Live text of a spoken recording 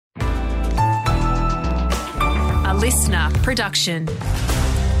listener production.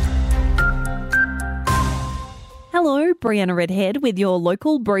 Hello, Brianna Redhead with your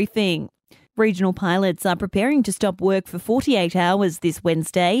local briefing. Regional pilots are preparing to stop work for 48 hours this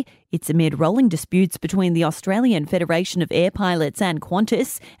Wednesday. It's amid rolling disputes between the Australian Federation of Air Pilots and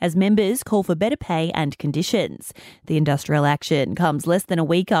Qantas as members call for better pay and conditions. The industrial action comes less than a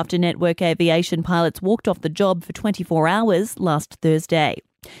week after Network Aviation pilots walked off the job for 24 hours last Thursday.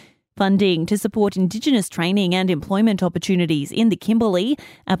 Funding to support Indigenous training and employment opportunities in the Kimberley.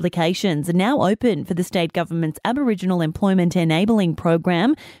 Applications are now open for the state government's Aboriginal Employment Enabling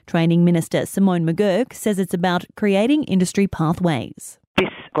Program. Training Minister Simone McGurk says it's about creating industry pathways. This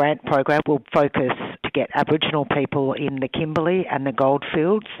grant program will focus to get Aboriginal people in the Kimberley and the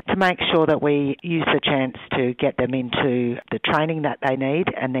Goldfields to make sure that we use the chance to get them into the training that they need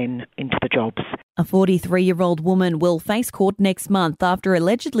and then into the jobs. A 43-year-old woman will face court next month after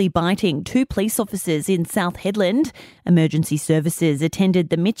allegedly biting two police officers in South Hedland. Emergency services attended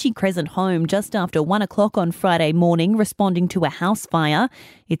the Mitchie Crescent home just after 1 o'clock on Friday morning, responding to a house fire.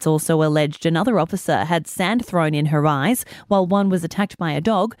 It's also alleged another officer had sand thrown in her eyes, while one was attacked by a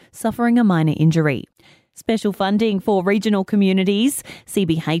dog, suffering a minor injury. Special funding for regional communities.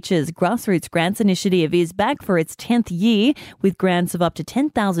 CBH's Grassroots Grants Initiative is back for its 10th year with grants of up to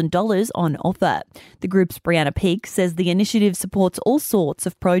 $10,000 on offer. The group's Brianna Peake says the initiative supports all sorts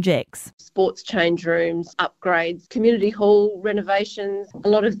of projects. Sports change rooms, upgrades, community hall renovations, a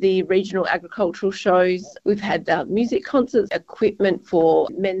lot of the regional agricultural shows. We've had music concerts, equipment for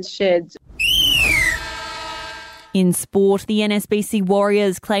men's sheds. In sport, the NSBC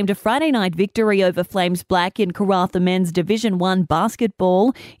Warriors claimed a Friday night victory over Flames Black in Karratha Men's Division 1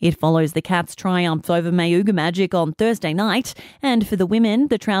 basketball. It follows the Cats' triumph over Mayuga Magic on Thursday night. And for the women,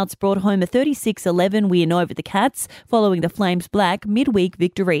 the Trouts brought home a 36-11 win over the Cats following the Flames Black midweek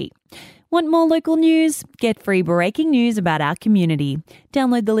victory. Want more local news? Get free breaking news about our community.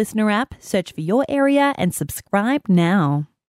 Download the Listener app, search for your area and subscribe now.